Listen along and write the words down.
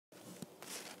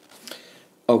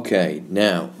Okay,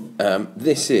 now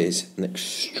this is an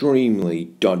extremely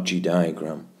dodgy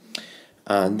diagram,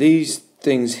 and these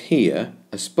things here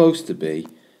are supposed to be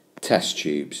test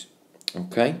tubes,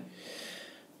 okay?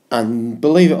 And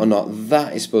believe it or not,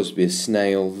 that is supposed to be a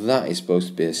snail, that is supposed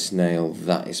to be a snail,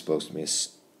 that is supposed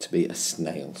to be a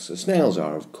snail. So snails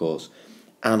are, of course,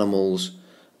 animals,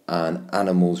 and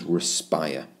animals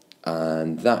respire,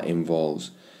 and that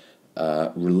involves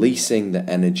releasing the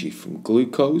energy from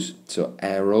glucose. So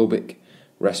aerobic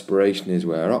respiration is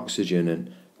where oxygen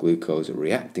and glucose are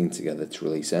reacting together to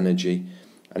release energy.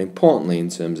 And importantly, in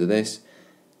terms of this,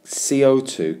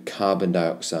 CO2, carbon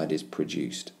dioxide, is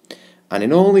produced. And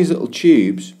in all these little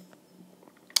tubes,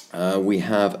 we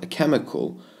have a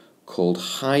chemical called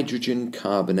hydrogen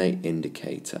carbonate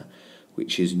indicator,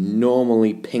 which is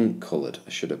normally pink coloured. I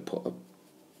should have put a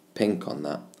pink on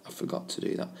that. I forgot to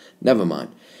do that. Never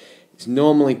mind. It's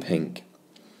normally pink.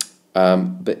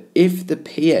 But if the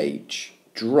pH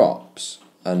drops,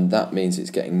 and that means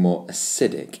it's getting more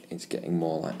acidic, it's getting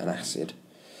more like an acid,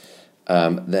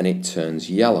 then it turns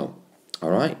yellow.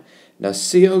 Alright? Now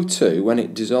CO2, when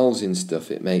it dissolves in stuff,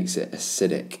 it makes it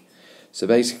acidic. So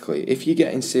basically, if you're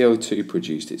getting CO2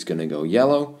 produced, it's going to go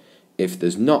yellow. If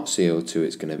there's not CO2,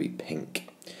 it's going to be pink.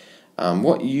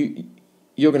 What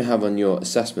you're going to have on your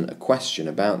assessment a question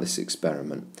about this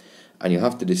experiment, and you'll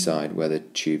have to decide whether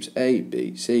tubes A,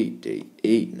 B, C, D,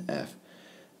 E, and F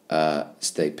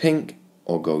stay pink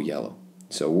or go yellow.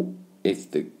 So is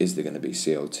there going to be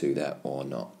CO2 there or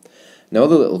not? Now,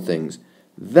 other little things.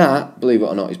 That, believe it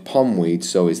or not, is pondweed,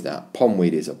 so is that.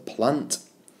 Pondweed is a plant.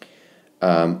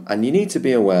 And you need to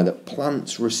be aware that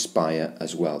plants respire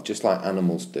as well, just like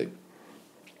animals do.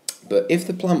 But if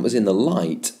the plant was in the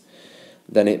light,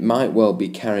 then it might well be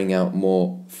carrying out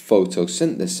more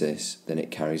photosynthesis than it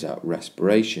carries out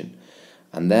respiration.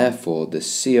 And therefore, the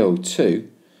CO2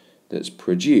 that's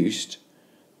produced,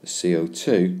 the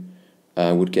CO2,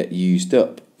 would get used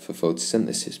up for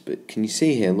photosynthesis. But can you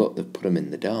see here, look, they've put them in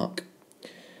the dark.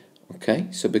 Okay,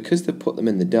 so because they've put them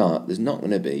in the dark, there's not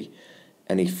going to be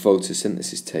any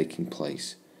photosynthesis taking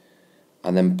place.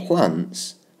 And then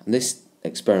plants, and this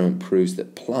experiment proves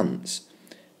that plants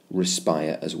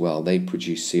respire as well. They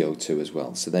produce CO2 as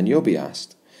well. So then you'll be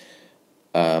asked,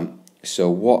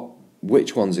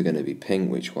 which ones are going to be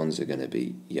pink, which ones are going to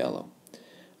be yellow?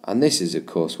 And this is, of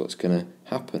course, what's going to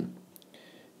happen.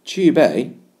 Tube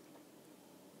A,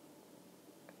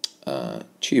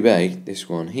 this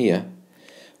one here,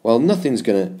 well, nothing's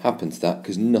going to happen to that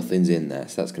because nothing's in there,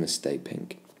 so that's going to stay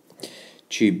pink.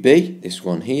 Tube B, this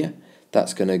one here,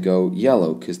 that's going to go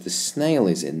yellow because the snail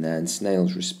is in there and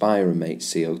snails respire and make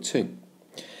CO2.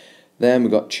 Then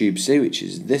we've got tube C, which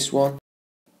is this one.